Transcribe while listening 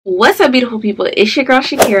What's up, beautiful people? It's your girl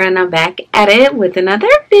Shakera, and I'm back at it with another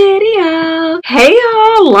video. Hey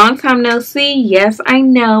y'all, long time no see. Yes, I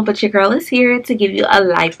know, but your girl is here to give you a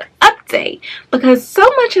life update because so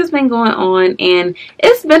much has been going on and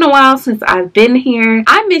it's been a while since I've been here.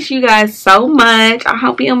 I miss you guys so much. I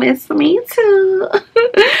hope you miss me too.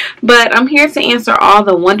 But I'm here to answer all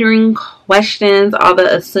the wondering questions, all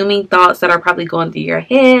the assuming thoughts that are probably going through your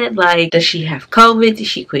head, like, does she have COVID? Did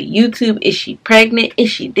she quit YouTube? Is she pregnant? Is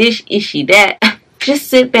she this? Is she that? Just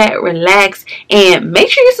sit back, relax, and make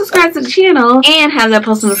sure you subscribe to the channel and have that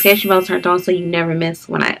post notification bell turned on so you never miss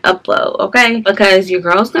when I upload, okay? Because your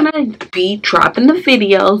girl's gonna be dropping the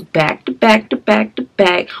videos back to back to back to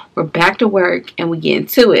back. We're back to work and we get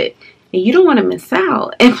into it. And you don't want to miss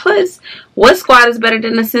out. And plus, what squad is better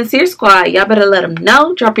than the Sincere Squad? Y'all better let them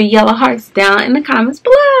know. Drop your yellow hearts down in the comments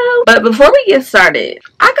below. But before we get started,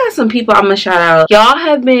 I got some people I'm going to shout out. Y'all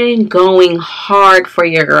have been going hard for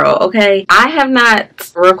your girl, okay? I have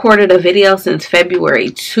not recorded a video since February,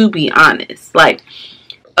 to be honest. Like,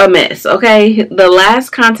 a mess, okay? The last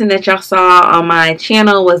content that y'all saw on my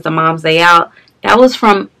channel was the Mom's Day Out. That was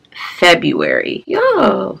from February.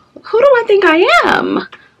 Yo, who do I think I am?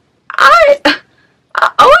 I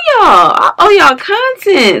owe y'all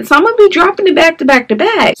content, so I'm gonna be dropping it back to back to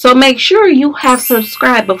back. So make sure you have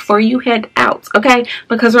subscribed before you head out, okay?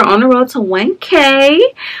 Because we're on the road to 1K.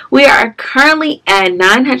 We are currently at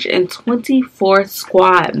 924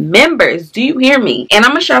 squad members. Do you hear me? And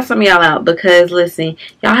I'm gonna shout some of y'all out because listen,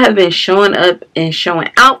 y'all have been showing up and showing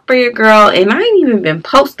out for your girl, and I ain't even been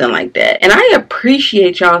posting like that. And I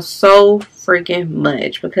appreciate y'all so freaking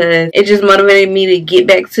much because it just motivated me to get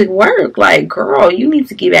back to work. Like, girl, you need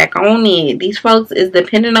to get back on it. These folks is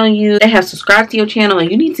dependent on you. They have subscribed to your channel and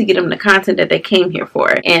you need to get them the content that they came here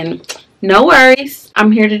for. And no worries,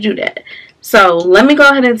 I'm here to do that. So let me go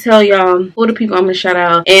ahead and tell y'all who the people I'm gonna shout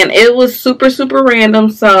out. And it was super random,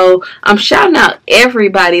 so I'm shouting out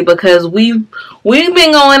everybody because we've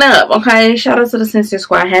been going up, okay? Shout out to the Sincere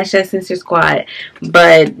Squad, hashtag Sincere Squad.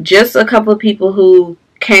 But just a couple of people who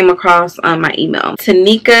came across on my email: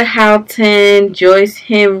 Tanika Houghton, Joyce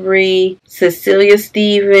Henry, Cecilia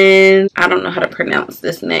Stevens. I don't know how to pronounce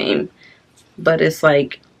this name, but it's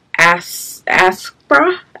like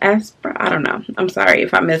Aspra. I don't know. I'm sorry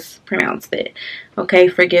if I mispronounced it. Okay,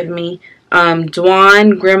 forgive me.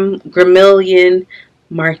 Dwan Grimillion,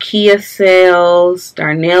 Markia Sales,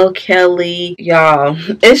 Darnell Kelly. Y'all,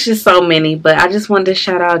 it's just so many, but I just wanted to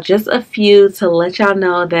shout out just a few to let y'all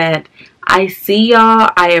know that I see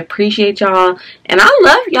y'all, I appreciate y'all, and I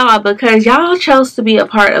love y'all because y'all chose to be a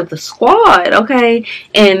part of the squad, okay?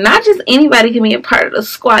 And not just anybody can be a part of the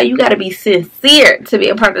squad. You got to be sincere to be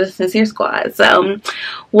a part of the Sincere Squad. So,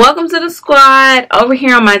 welcome to the squad. Over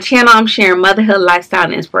here on my channel, I'm sharing motherhood, lifestyle,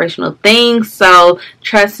 and inspirational things. So,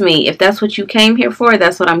 trust me, if that's what you came here for,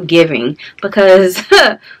 that's what I'm giving. Because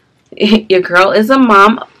your girl is a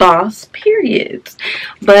mom boss, period.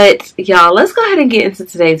 But y'all, let's go ahead and get into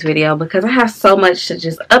today's video because I have so much to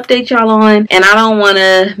just update y'all on, and I don't want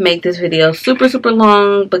to make this video super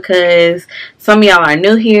long because some of y'all are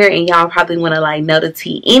new here and y'all probably want to like know the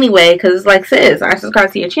tea anyway, because like sis, I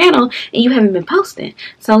subscribe to your channel and you haven't been posting.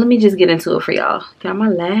 So let me just get into it for y'all. Got my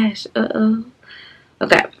lash.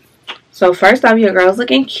 Okay, so first off, your girl's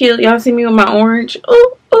looking cute. Y'all see me with my orange?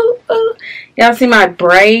 Ooh. Y'all see my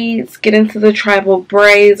braids? Get into the tribal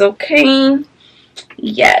braids, okay?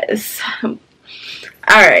 Yes.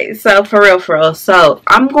 Alright, so for real. So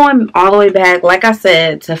I'm going all the way back, like I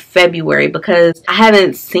said, to February because I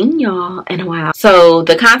haven't seen y'all in a while. So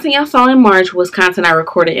the content y'all saw in March was content I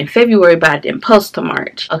recorded in February, but I didn't post to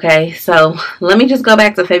March. Okay, so let me just go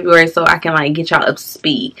back to February so I can like get y'all up to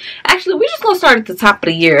speed. Actually, we're just gonna start at the top of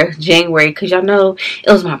the year, January, because y'all know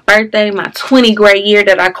it was my birthday, my 20 grade year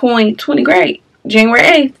that I coined. 20 grade, January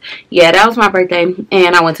 8th. Yeah, that was my birthday,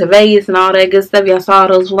 and I went to Vegas and all that good stuff. Y'all saw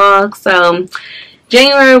those vlogs. So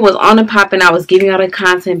January was on the pop and I was giving y'all the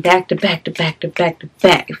content back to back to back to back to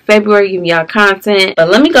back. February giving y'all content. But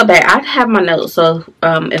let me go back. I have my notes, so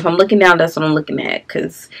if I'm looking down, that's what I'm looking at,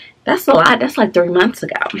 because that's a lot. That's like 3 months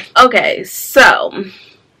ago. Okay, so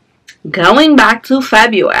going back to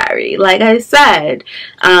February, like I said,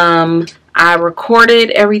 I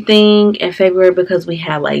recorded everything in February because we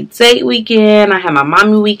had like date weekend. I had my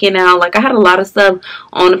mommy weekend out. Like, I had a lot of stuff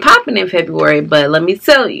on the popping in February. But let me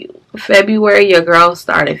tell you, February, your girl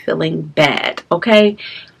started feeling bad, okay?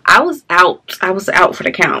 I was out. I was out for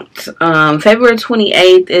the count. February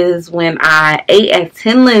 28th is when I ate at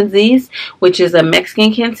 10 Lindsay's, which is a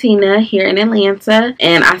Mexican cantina here in Atlanta.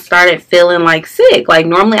 And I started feeling like sick. Like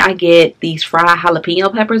normally I get these fried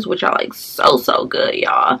jalapeno peppers, which are like so good,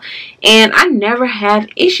 y'all. And I never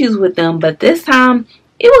had issues with them. But this time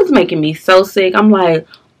it was making me so sick. I'm like,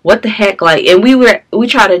 what the heck? Like, and we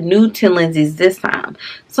tried a new 10 Lindsay's this time.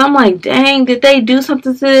 So I'm like, dang, did they do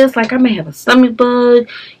something to this? Like, I may have a stomach bug.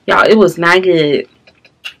 Y'all, it was not good.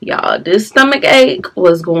 Y'all, this stomach ache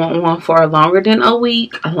was going on for longer than a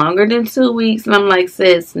week, longer than 2 weeks. And I'm like,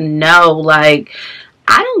 sis, no. Like,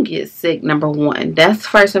 I don't get sick, number one. That's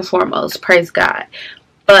first and foremost. Praise God.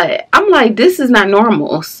 But I'm like, this is not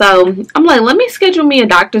normal. So I'm like, let me schedule me a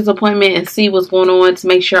doctor's appointment and see what's going on to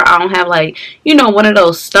make sure I don't have, like, you know, one of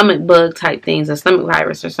those stomach bug type things, a stomach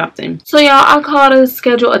virus or something. So y'all, I called to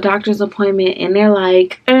schedule a doctor's appointment and they're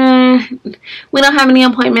like, we don't have any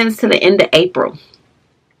appointments to the end of April.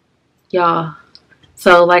 Y'all.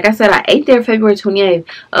 So like I said, I ate there February 28th.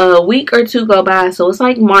 A week or two go by. So it's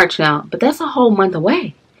like March now. But that's a whole month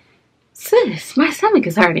away. Sis, my stomach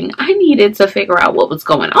is hurting. I needed to figure out what was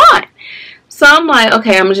going on. So I'm like,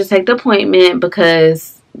 okay, I'm gonna just take the appointment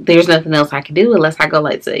because there's nothing else I can do unless I go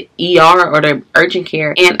like to ER or the urgent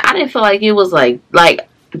care. And I didn't feel like it was like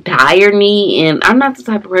dire need, and I'm not the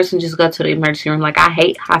type of person to just go to the emergency room. Like, I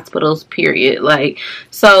hate hospitals, period. Like,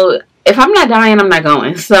 so if I'm not dying, I'm not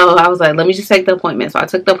going. So I was like, let me just take the appointment. So I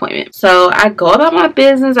took the appointment. So I go about my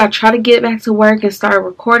business. I try to get back to work and start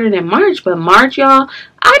recording in March. But March, y'all,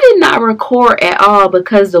 I did not record at all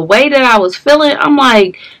because the way that I was feeling, I'm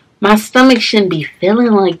like, my stomach shouldn't be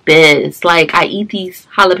feeling like this. Like, I eat these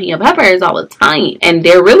jalapeno peppers all the time. And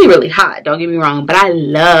they're really hot. Don't get me wrong. But I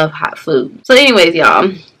love hot food. So anyways,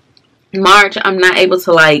 y'all, March, I'm not able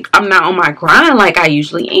to, like, I'm not on my grind like I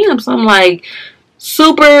usually am. So I'm like,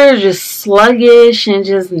 super just sluggish and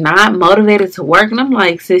just not motivated to work. And I'm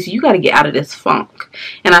like, sis, you got to get out of this funk.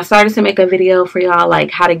 And I started to make a video for y'all,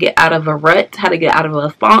 like, how to get out of a rut, how to get out of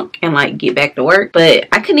a funk and, like, get back to work. But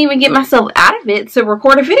I couldn't even get myself out of it to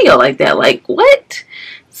record a video like that. Like, what?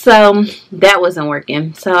 So that wasn't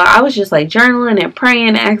working. So I was just like journaling and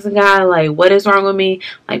praying, asking God, like, what is wrong with me?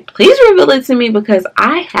 Like, please reveal it to me because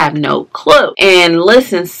I have no clue. And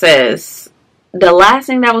listen, sis, the last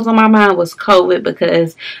thing that was on my mind was COVID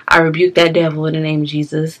because I rebuked that devil in the name of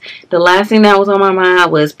Jesus. The last thing that was on my mind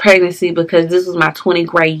was pregnancy because this was my 20th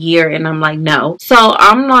grade year and I'm like, no. So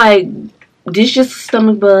I'm like, this is just a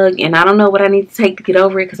stomach bug and I don't know what I need to take to get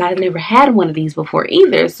over it because I've never had one of these before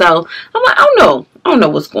either. So I'm like, I don't know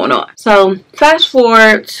what's going on. So fast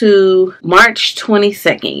forward to March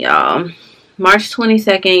 22nd, y'all. March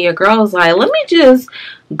 22nd, your girl was like, let me just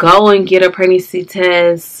go and get a pregnancy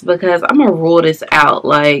test because I'm gonna rule this out.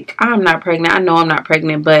 Like, I'm not pregnant. I know I'm not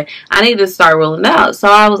pregnant, but I need to start ruling it out. So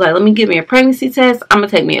I was like, let me get me a pregnancy test. I'm gonna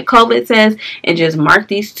take me a COVID test and just mark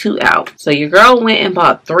these two out. So your girl went and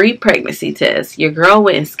bought 3 pregnancy tests. Your girl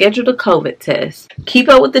went and scheduled a COVID test. Keep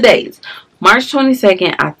up with the dates. March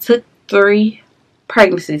 22nd, I took 3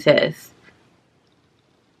 pregnancy tests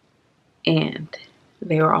and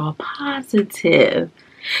they were all positive.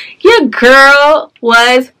 Your girl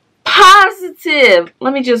was positive.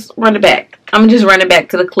 Let me just run it back. I'm just running back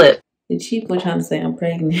to the clip. The cheap one trying to say I'm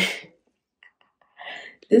pregnant.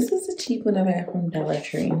 This is the cheap one I got from Dollar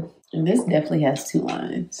Tree. And this definitely has 2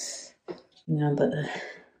 lines. Now the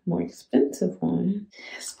more expensive one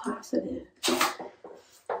is positive.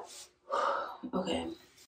 Okay.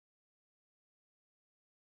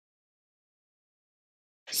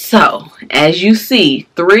 So, as you see,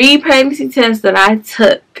 3 pregnancy tests that I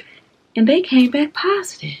took, and they came back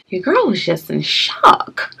positive. Your girl was just in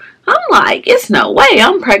shock. I'm like, it's no way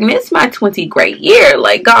I'm pregnant. It's my 20th grade year.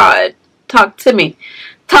 Like, God, talk to me.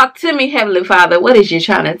 Talk to me, Heavenly Father. What is you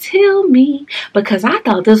trying to tell me? Because I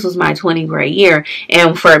thought this was my 20th grade year.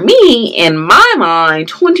 And for me, in my mind,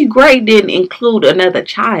 20th grade didn't include another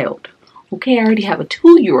child. Okay, I already have a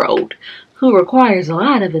 2-year-old. Who requires a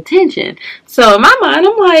lot of attention. So in my mind,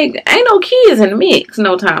 I'm like, ain't no kids in the mix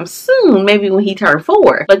no time soon. Maybe when he turned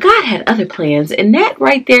 4. But God had other plans. And that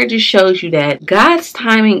right there just shows you that God's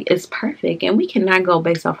timing is perfect. And we cannot go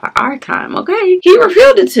based off of our time, okay? He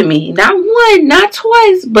revealed it to me. Not 1, not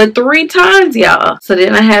twice, but 3 times, y'all. So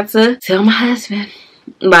then I had to tell my husband.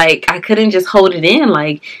 Like, I couldn't just hold it in.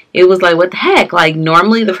 Like, it was like, what the heck? Like,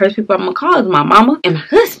 normally the first people I'm gonna call is my mama and my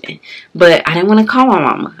husband. But I didn't want to call my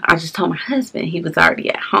mama. I just told my husband. He was already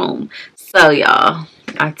at home. So, y'all,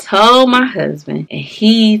 I told my husband, and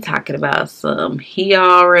he talking about some. He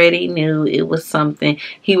already knew it was something.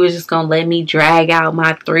 He was just gonna let me drag out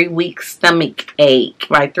my 3-week stomach ache.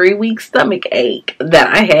 My 3-week stomach ache that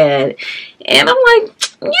I had. And I'm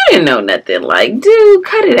like, you didn't know nothing. Like, dude,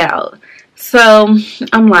 cut it out. So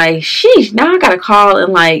I'm like, sheesh, now I gotta call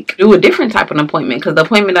and like do a different type of appointment, because the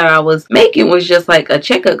appointment that I was making was just like a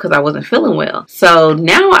checkup because I wasn't feeling well. So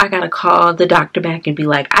now I gotta call the doctor back and be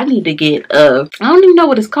like, I need to get I don't even know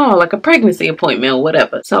what it's called, like a pregnancy appointment or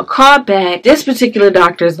whatever. So I called back. This particular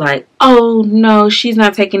doctor is like, oh no, she's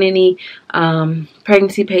not taking any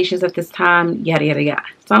pregnancy patients at this time, yada yada yada.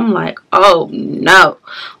 So I'm like, oh no,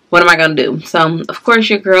 what am I gonna do? So of course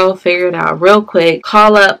your girl figured out real quick,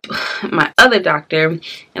 call up my other doctor,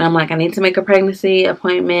 and I'm like, I need to make a pregnancy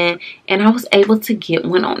appointment, and I was able to get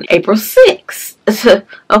one on April 6th.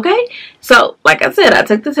 Okay, so like I said, I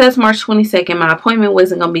took the test March 22nd. My appointment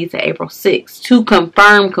wasn't gonna be to April 6th to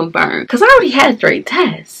confirm, because I already had 3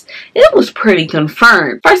 tests. It was pretty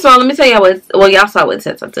confirmed. First of all, let me tell y'all what, well, y'all saw what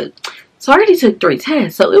tests I took. So I already took 3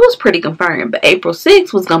 tests, so it was pretty confirmed. But April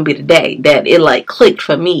 6th was gonna be the day that it like clicked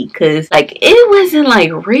for me, because like it wasn't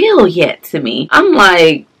like real yet to me. I'm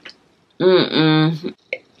like,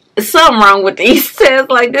 something wrong with these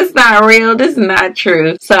tests. Like, this not real, this is not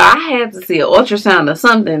true. So I had to see an ultrasound or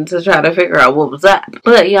something to try to figure out what was up.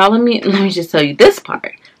 But y'all, let me just tell you this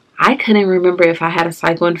part. I couldn't remember if I had a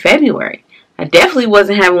cycle in February. I definitely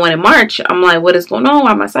wasn't having one in March. I'm like, what is going on?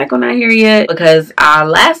 Why my cycle not here yet? Because I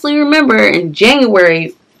lastly remember in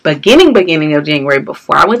January, beginning of January,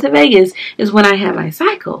 before I went to Vegas, is when I had my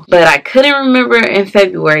cycle. But I couldn't remember in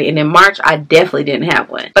February, and in March I definitely didn't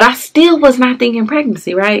have one. But I still was not thinking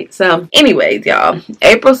pregnancy, right? So anyways, y'all,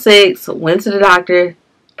 April 6th, went to the doctor,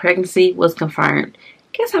 pregnancy was confirmed.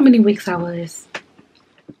 Guess how many weeks I was?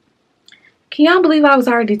 Can y'all believe I was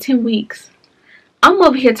already 10 weeks? I'm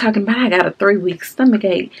over here talking about I got a 3-week stomach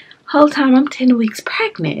ache. Whole time I'm 10 weeks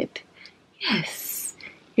pregnant. Yes,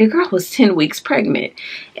 your girl was 10 weeks pregnant.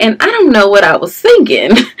 And I don't know what I was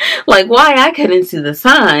thinking. Like, why I couldn't see the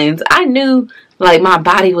signs. I knew like my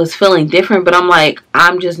body was feeling different, but I'm like,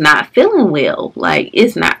 I'm just not feeling well. Like,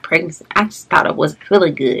 it's not pregnancy. I just thought I wasn't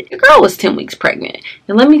feeling good. Your girl was 10 weeks pregnant.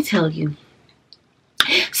 And let me tell you.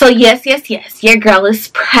 So yes, your girl is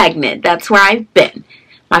pregnant. That's where I've been.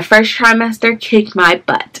 My first trimester kicked my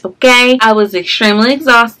butt, okay? I was extremely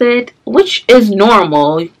exhausted, which is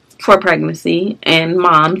normal for pregnancy, and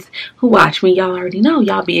moms who watch me, y'all already know,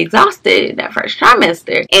 y'all be exhausted that first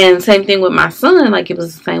trimester. And same thing with my son, like it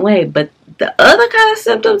was the same way. But the other kind of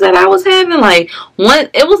symptoms that I was having, like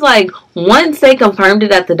it was like once they confirmed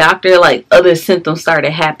it at the doctor, like other symptoms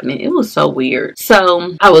started happening. It was so weird.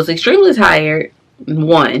 So I was extremely tired.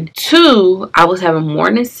 1. 2, I was having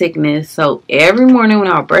morning sickness. So every morning when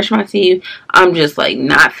I would brush my teeth, I'm just like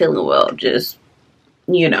not feeling well, just,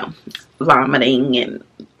 you know, vomiting, and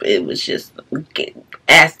it was just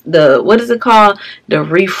what is it called, the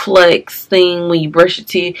reflux thing when you brush your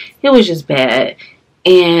teeth. It was just bad.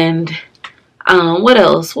 And what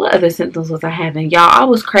else, what other symptoms was I having? Y'all, I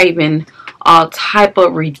was craving all type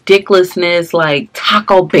of ridiculousness, like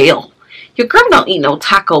Taco Bell. Your girl don't eat no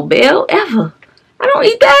Taco Bell ever. I don't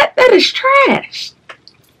eat that. That is trash.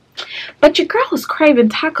 But your girl was craving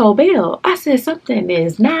Taco Bell. I said something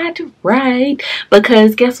is not right.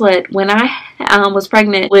 Because guess what? When I was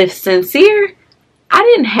pregnant with Sincere, I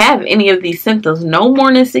didn't have any of these symptoms. No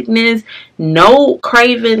morning sickness, no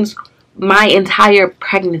cravings, my entire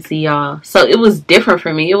pregnancy, y'all. So it was different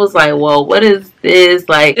for me. It was like, whoa, what is this?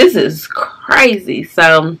 Like, this is crazy.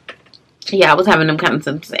 So yeah, I was having them kind of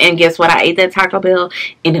symptoms. And guess what? I ate that Taco Bell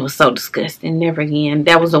and it was so disgusting. Never again.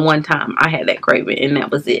 That was the one time I had that craving, and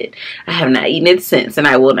that was it. I have not eaten it since, and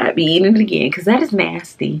I will not be eating it again because that is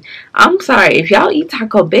nasty. I'm sorry. If y'all eat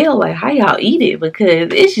Taco Bell, like, how y'all eat it?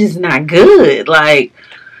 Because it's just not good. Like,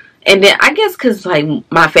 and then I guess because like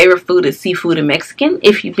my favorite food is seafood and Mexican.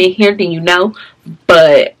 If you've been here, then you know.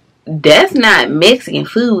 But that's not Mexican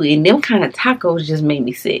food, and them kind of tacos just made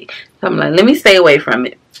me sick. So I'm like, let me stay away from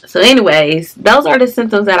it. So anyways, those are the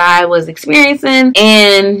symptoms that I was experiencing,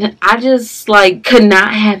 and I just like could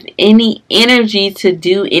not have any energy to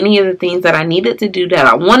do any of the things that I needed to do, that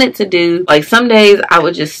I wanted to do. Like some days I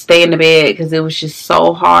would just stay in the bed because it was just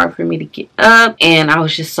so hard for me to get up, and I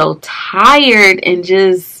was just so tired, and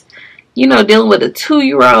just, you know, dealing with a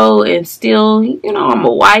 2-year-old, and still, you know, I'm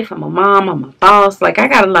a wife, I'm a mom, I'm a boss. Like, I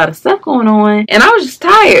got a lot of stuff going on, and I was just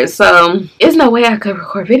tired. So there's no way I could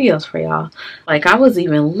record videos for y'all. Like, I was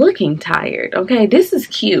even looking tired. Okay, this is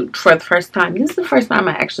cute for the first time. This is the first time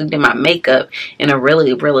I actually did my makeup in a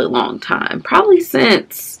really, really long time. Probably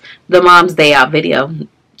since the Mom's Day Out video.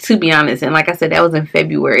 to be honest. And like I said, that was in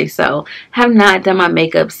February, so have not done my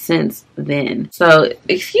makeup since then. So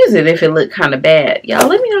excuse it if it looked kind of bad. Y'all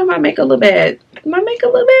let me know if my makeup look bad. My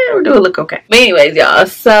makeup look bad or do it look okay? But anyways, y'all,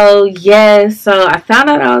 so yes, so I found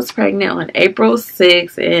out I was pregnant on April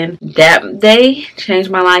 6th, and that day changed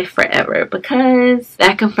my life forever, because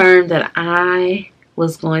that confirmed that I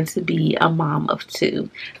was going to be a mom of 2.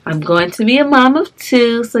 I'm going to be a mom of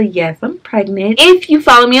 2, so yes, I'm pregnant. If you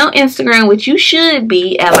follow me on Instagram, which you should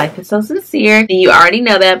be at Life is So Sincere, then you already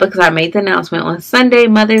know that, because I made the announcement on Sunday,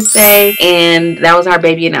 Mother's Day, and that was our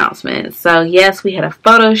baby announcement. So yes, we had a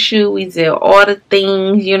photo shoot. We did all the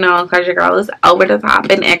things, you know, because your girl is over the top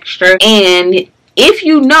and extra. And if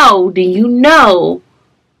you know, then you know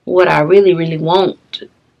what I really, really want.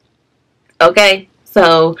 Okay?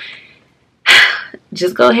 So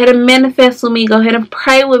just go ahead and manifest with me. Go ahead and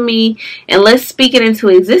pray with me. And let's speak it into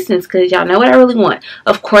existence, because y'all know what I really want.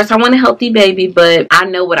 Of course, I want a healthy baby, but I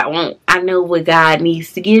know what I want. I know what God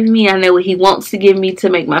needs to give me. I know what He wants to give me to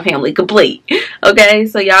make my family complete. Okay?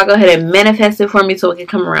 So y'all go ahead and manifest it for me so it can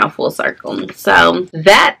come around full circle. So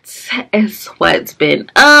that is what's been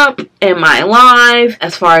up in my life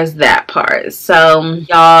as far as that part. So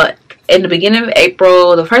y'all, in the beginning of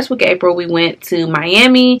April, the first week of April, we went to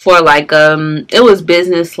Miami for like it was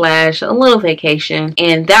business / a little vacation,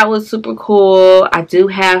 and that was super cool. I do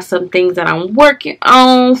have some things that I'm working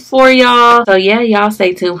on for y'all, so yeah, y'all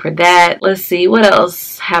stay tuned for that. Let's see, what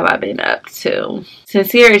else have I been up to?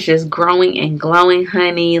 Sincere is just growing and glowing,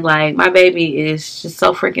 honey. Like, my baby is just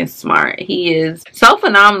so freaking smart. He is so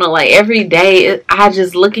phenomenal. Like, every day I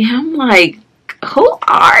just look at him like, who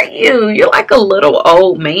are you? You're like a little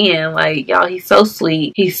old man. Like, y'all, he's so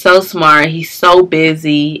sweet. He's so smart. He's so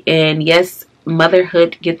busy. And yes,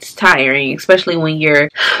 motherhood gets tiring, especially when you're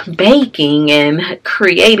baking and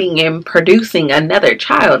creating and producing another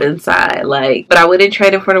child inside. Like, but I wouldn't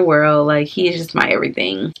trade it for the world. Like, he is just my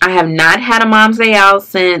everything. I have not had a mom's day out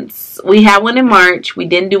since we had one in March. We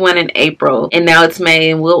didn't do one in April, and now it's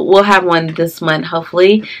May, and we'll have one this month,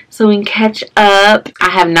 hopefully, so we can catch up. I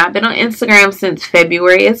have not been on Instagram since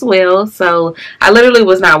February as well, so I literally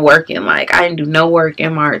was not working. Like, I didn't do no work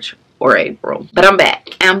in March or April, but I'm back.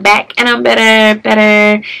 I'm back, and I'm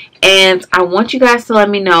better. And I want you guys to let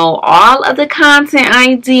me know all of the content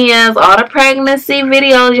ideas, all the pregnancy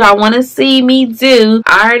videos y'all want to see me do.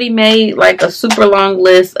 I already made like a super long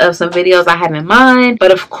list of some videos I have in mind,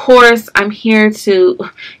 but of course I'm here to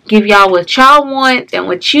give y'all what y'all want and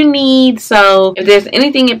what you need. So if there's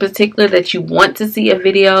anything in particular that you want to see a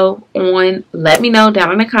video on, let me know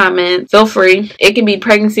down in the comments. Feel free. It can be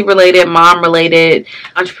pregnancy related, mom related,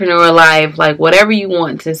 entrepreneur life, like whatever you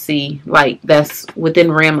want to see, like that's within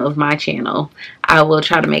the realm of my channel, I will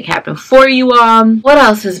try to make happen for you all. What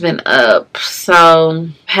else has been up? So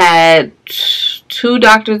had 2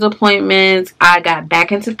 doctor's appointments. I got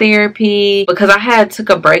back into therapy because I took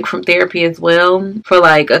a break from therapy as well for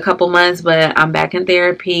like a couple months, but I'm back in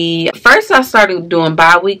therapy. First I started doing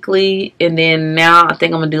bi-weekly, and then now I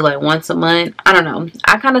think I'm gonna do like once a month. I don't know,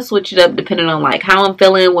 I kind of switch it up depending on like how I'm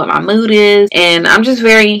feeling, what my mood is, and I'm just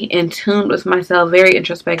very in tune with myself, very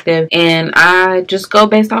introspective, and I just go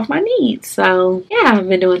based off my needs. So yeah, I've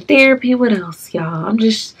been doing therapy. What else, y'all?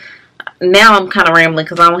 Now I'm kind of rambling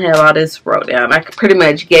because I don't have all this wrote down. I pretty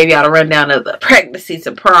much gave y'all a rundown of the pregnancy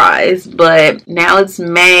surprise, but now it's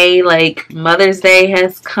May. Like, Mother's Day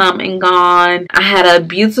has come and gone. I had a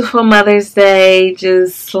beautiful Mother's Day.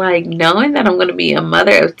 Just like knowing that I'm going to be a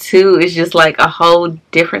mother of 2 is just like a whole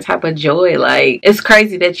different type of joy. Like, it's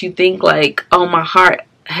crazy that you think like, oh, my heart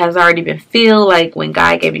has already been filled, like when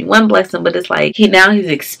God gave me one blessing, but it's like he's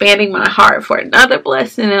expanding my heart for another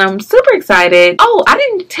blessing, and I'm super excited. Oh, I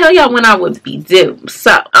didn't tell y'all when I would be due.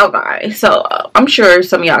 So okay, so I'm sure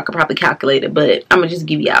some of y'all could probably calculate it, but I'm gonna just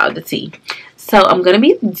give y'all the tea. So I'm gonna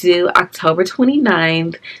be due October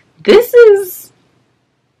 29th. That's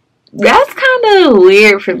kind of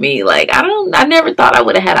weird for me. Like, I never thought I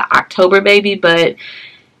would have had an October baby, but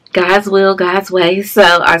God's will, God's way. So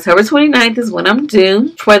October 29th is when I'm due.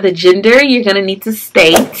 For the gender, you're going to need to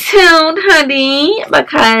stay tuned, honey,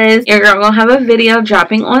 because your girl going to have a video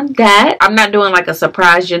dropping on that. I'm not doing like a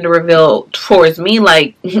surprise gender reveal towards me.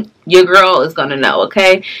 Like, your girl is going to know,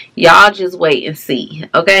 okay? Y'all just wait and see,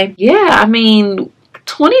 okay? Yeah, I mean,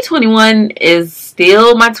 2021 is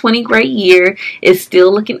still my 20 great year. It's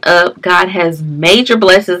still looking up. God has major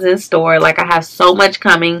blessings in store. Like, I have so much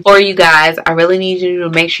coming for you guys. I really need you to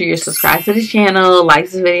make sure you're subscribed to the channel, like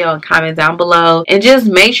this video, and comment down below, and just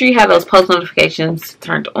make sure you have those post notifications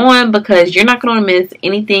turned on, because you're not going to miss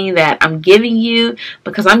anything that I'm giving you,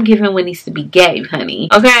 because I'm giving what needs to be gave, honey.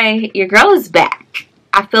 Okay, your girl is back.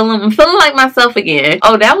 I'm feeling like myself again.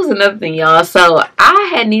 Oh, that was another thing, y'all. So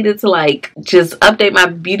I had needed to like just update my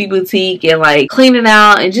beauty boutique and like clean it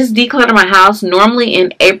out and just declutter my house. Normally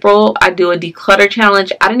in April I do a declutter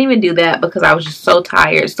challenge. I didn't even do that because I was just so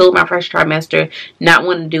tired, still my first trimester, not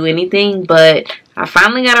wanting to do anything. But I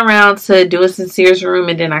finally got around to doing Sincere's room,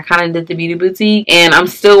 and then I kind of did the beauty boutique, and I'm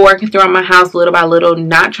still working throughout my house little by little,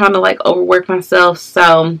 not trying to like overwork myself.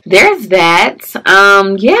 So there's that.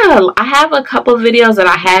 Yeah, I have a couple videos that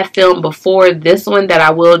I had filmed before this one that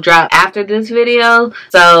I will drop after this video,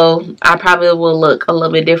 so I probably will look a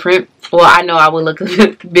little bit different. Well, I know I will look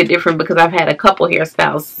a bit different because I've had a couple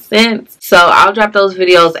hairstyles since. So I'll drop those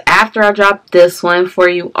videos after I drop this one for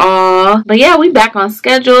you all. But yeah, we back on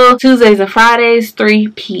schedule. Tuesdays and Fridays, 3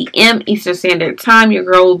 p.m. Eastern Standard Time. Your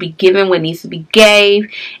girl will be giving what needs to be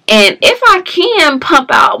gave. And if I can pump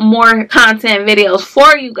out more content videos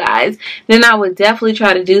for you guys, then I would definitely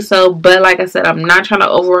try to do so. But like I said, I'm not trying to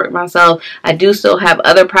overwork myself. I do still have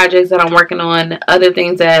other projects that I'm working on, other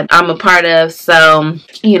things that I'm a part of. So,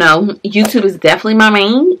 you know, YouTube is definitely my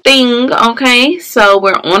main thing, okay? So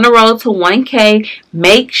we're on the road to 1K.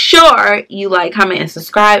 Make sure you like, comment, and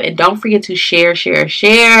subscribe. And don't forget to share to your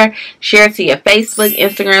Facebook,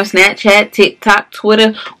 Instagram, Snapchat, TikTok,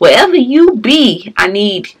 Twitter, wherever you be. I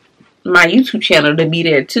need my YouTube channel to be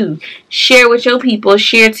there too. Share with your people,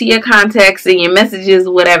 share to your contacts and your messages,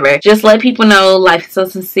 whatever. Just let people know life is so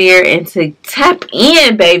sincere, and to tap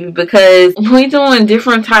in, baby, because we're doing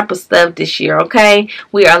different type of stuff this year, okay?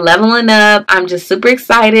 We are leveling up. I'm just super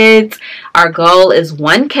excited. Our goal is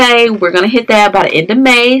 1K. We're gonna hit that by the end of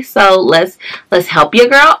May, so let's help your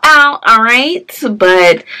girl out, all right?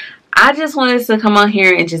 But I just wanted to come on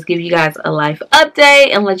here and just give you guys a life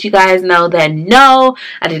update and let you guys know that no,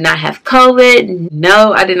 I did not have COVID.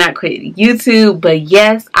 No, I did not quit YouTube. But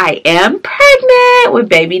yes, I am pregnant with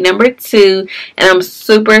baby number 2. And I'm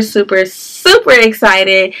super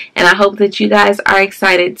excited. And I hope that you guys are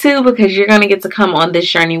excited too, because you're going to get to come on this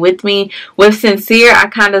journey with me. With Sincere, I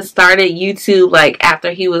kind of started YouTube like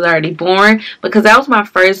after he was already born, because that was my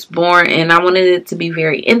firstborn and I wanted it to be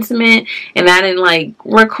very intimate. And I didn't like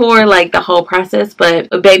record like the whole process. But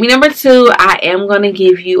with baby number 2, I am going to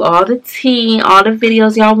give you all the tea, all the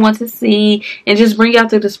videos y'all want to see, and just bring y'all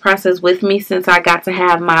through this process with me, since I got to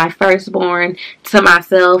have my firstborn to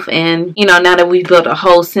myself. And you know, now that we've built a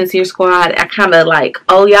whole Sincere squad, I kind of like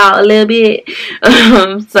owe y'all a little bit.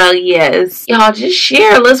 So yes, y'all just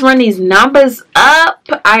share. Let's run these numbers up.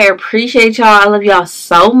 I appreciate y'all. I love y'all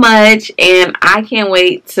so much, and I can't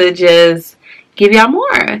wait to just give y'all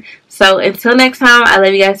more. So until next time, I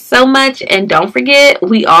love you guys so much. And don't forget,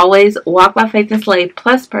 we always walk by faith and slave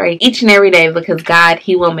plus pray each and every day, because God,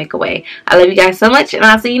 He will make a way. I love you guys so much, and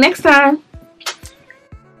I'll see you next time.